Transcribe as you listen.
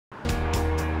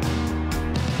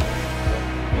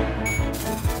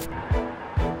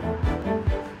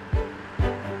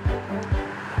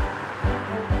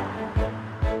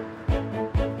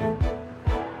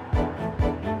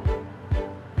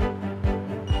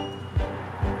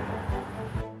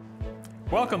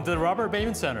Welcome to the Robert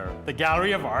Bateman Centre, the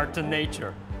gallery of art and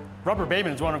nature. Robert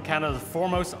Bateman is one of Canada's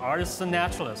foremost artists and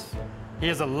naturalists. He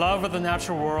has a love of the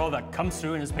natural world that comes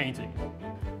through in his painting.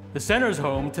 The centre is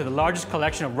home to the largest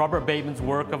collection of Robert Bateman's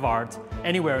work of art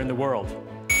anywhere in the world.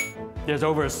 There's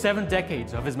over 7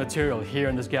 decades of his material here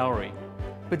in this gallery.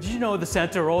 But did you know the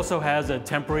centre also has a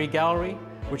temporary gallery,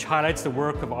 which highlights the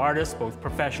work of artists, both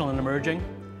professional and emerging?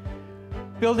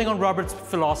 Building on Robert's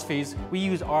philosophies, we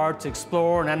use art to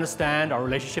explore and understand our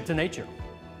relationship to nature.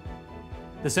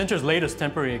 The centre's latest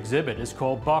temporary exhibit is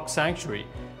called Box Sanctuary.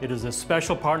 It is a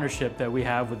special partnership that we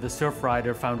have with the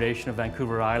Surfrider Foundation of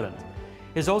Vancouver Island.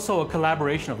 It is also a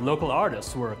collaboration of local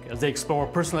artists' work as they explore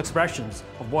personal expressions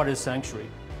of what is sanctuary.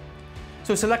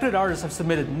 So selected artists have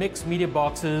submitted mixed media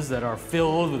boxes that are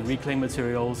filled with reclaimed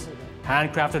materials,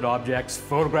 handcrafted objects,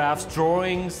 photographs,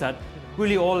 drawings that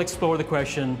really all explore the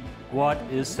question, what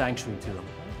is sanctuary to them?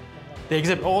 The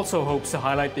exhibit also hopes to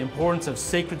highlight the importance of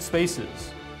sacred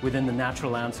spaces within the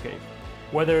natural landscape.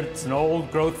 Whether it's an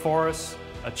old growth forest,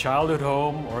 a childhood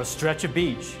home, or a stretch of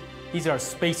beach, these are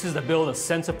spaces that build a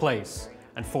sense of place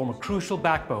and form a crucial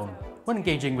backbone when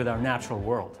engaging with our natural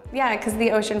world. Yeah, because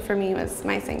the ocean for me was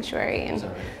my sanctuary, and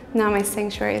now my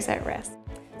sanctuary is at risk.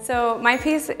 So my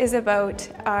piece is about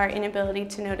our inability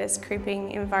to notice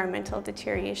creeping environmental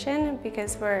deterioration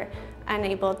because we're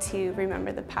unable to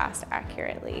remember the past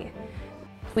accurately.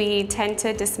 We tend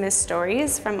to dismiss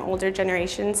stories from older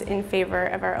generations in favor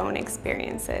of our own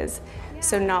experiences,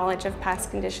 so knowledge of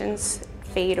past conditions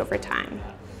fade over time.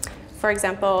 For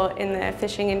example, in the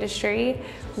fishing industry,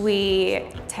 we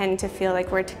tend to feel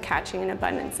like we're catching an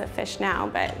abundance of fish now,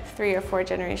 but 3 or 4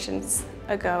 generations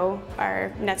ago,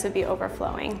 our nets would be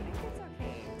overflowing.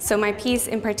 So my piece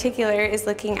in particular is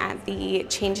looking at the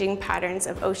changing patterns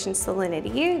of ocean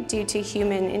salinity due to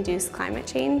human-induced climate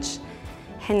change,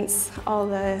 hence all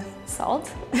the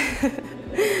salt.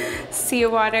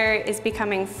 Seawater is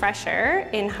becoming fresher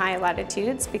in high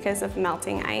latitudes because of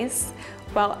melting ice,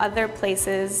 while other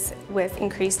places with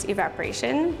increased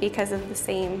evaporation because of the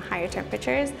same higher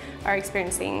temperatures are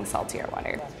experiencing saltier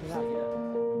water.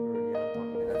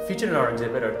 Featured in our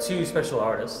exhibit are 2 special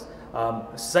artists.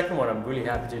 The second one I'm really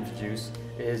happy to introduce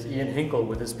is Ian Hinkle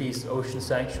with his piece Ocean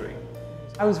Sanctuary.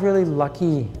 I was really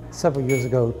lucky several years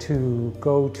ago to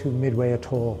go to Midway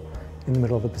Atoll in the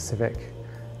middle of the Pacific.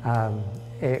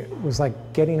 It was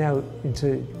like getting out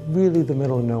into really the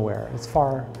middle of nowhere, as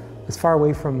far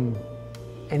away from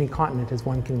any continent as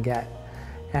one can get.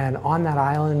 And on that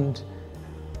island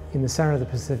in the center of the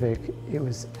Pacific, it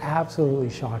was absolutely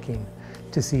shocking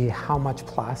to see how much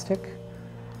plastic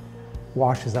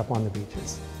washes up on the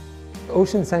beaches.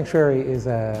 Ocean Sanctuary is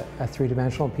a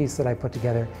 3-dimensional piece that I put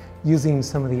together using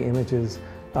some of the images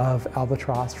of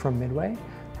albatross from Midway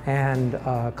and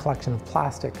a collection of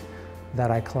plastic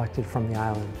that I collected from the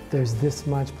island. There's this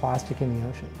much plastic in the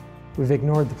ocean. We've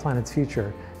ignored the planet's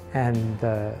future, and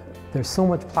there's so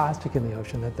much plastic in the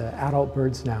ocean that the adult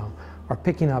birds now are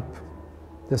picking up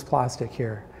this plastic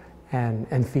here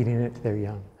and feeding it to their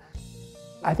young.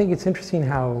 I think it's interesting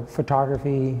how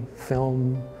photography,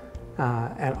 film,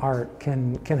 and art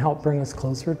can help bring us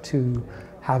closer to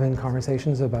having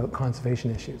conversations about conservation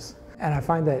issues. And I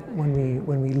find that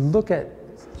when we look at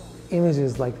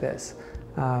images like this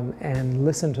and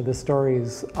listen to the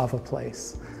stories of a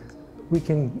place, we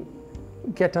can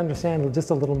get to understand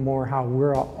just a little more how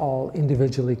we're all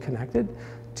individually connected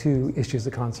to issues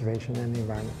of conservation and the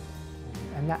environment.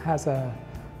 And that has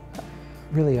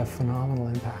really a phenomenal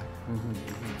impact.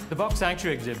 The Box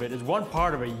Sanctuary exhibit is one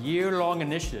part of a year-long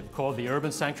initiative called the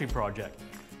Urban Sanctuary Project,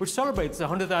 which celebrates the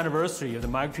 100th anniversary of the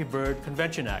Migratory Bird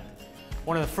Convention Act,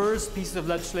 one of the first pieces of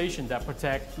legislation that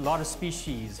protect a lot of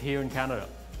species here in Canada.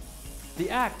 The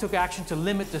Act took action to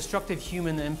limit destructive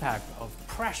human impact of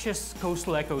precious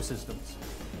coastal ecosystems,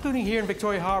 including here in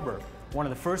Victoria Harbour, one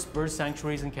of the first bird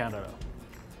sanctuaries in Canada.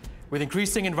 With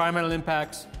increasing environmental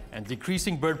impacts and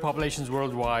decreasing bird populations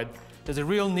worldwide, there's a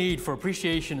real need for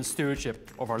appreciation and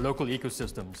stewardship of our local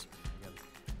ecosystems.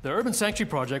 The Urban Sanctuary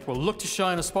Project will look to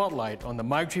shine a spotlight on the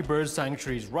migratory bird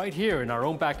sanctuaries right here in our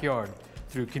own backyard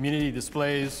through community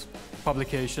displays,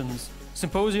 publications,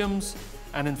 symposiums,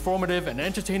 and informative and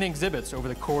entertaining exhibits over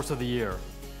the course of the year.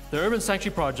 The Urban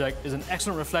Sanctuary Project is an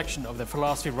excellent reflection of the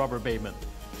philosophy of Robert Bateman,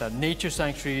 that nature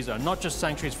sanctuaries are not just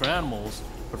sanctuaries for animals,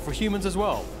 but for humans as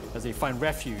well, as they find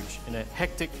refuge in a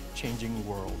hectic, changing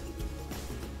world.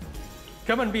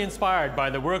 Come and be inspired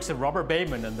by the works of Robert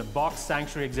Bateman and the Box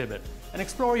Sanctuary exhibit and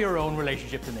explore your own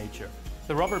relationship to nature.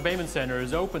 The Robert Bateman Centre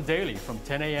is open daily from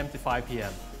 10 a.m. to 5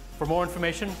 p.m. For more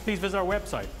information, please visit our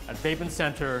website at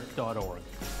batemancentre.org.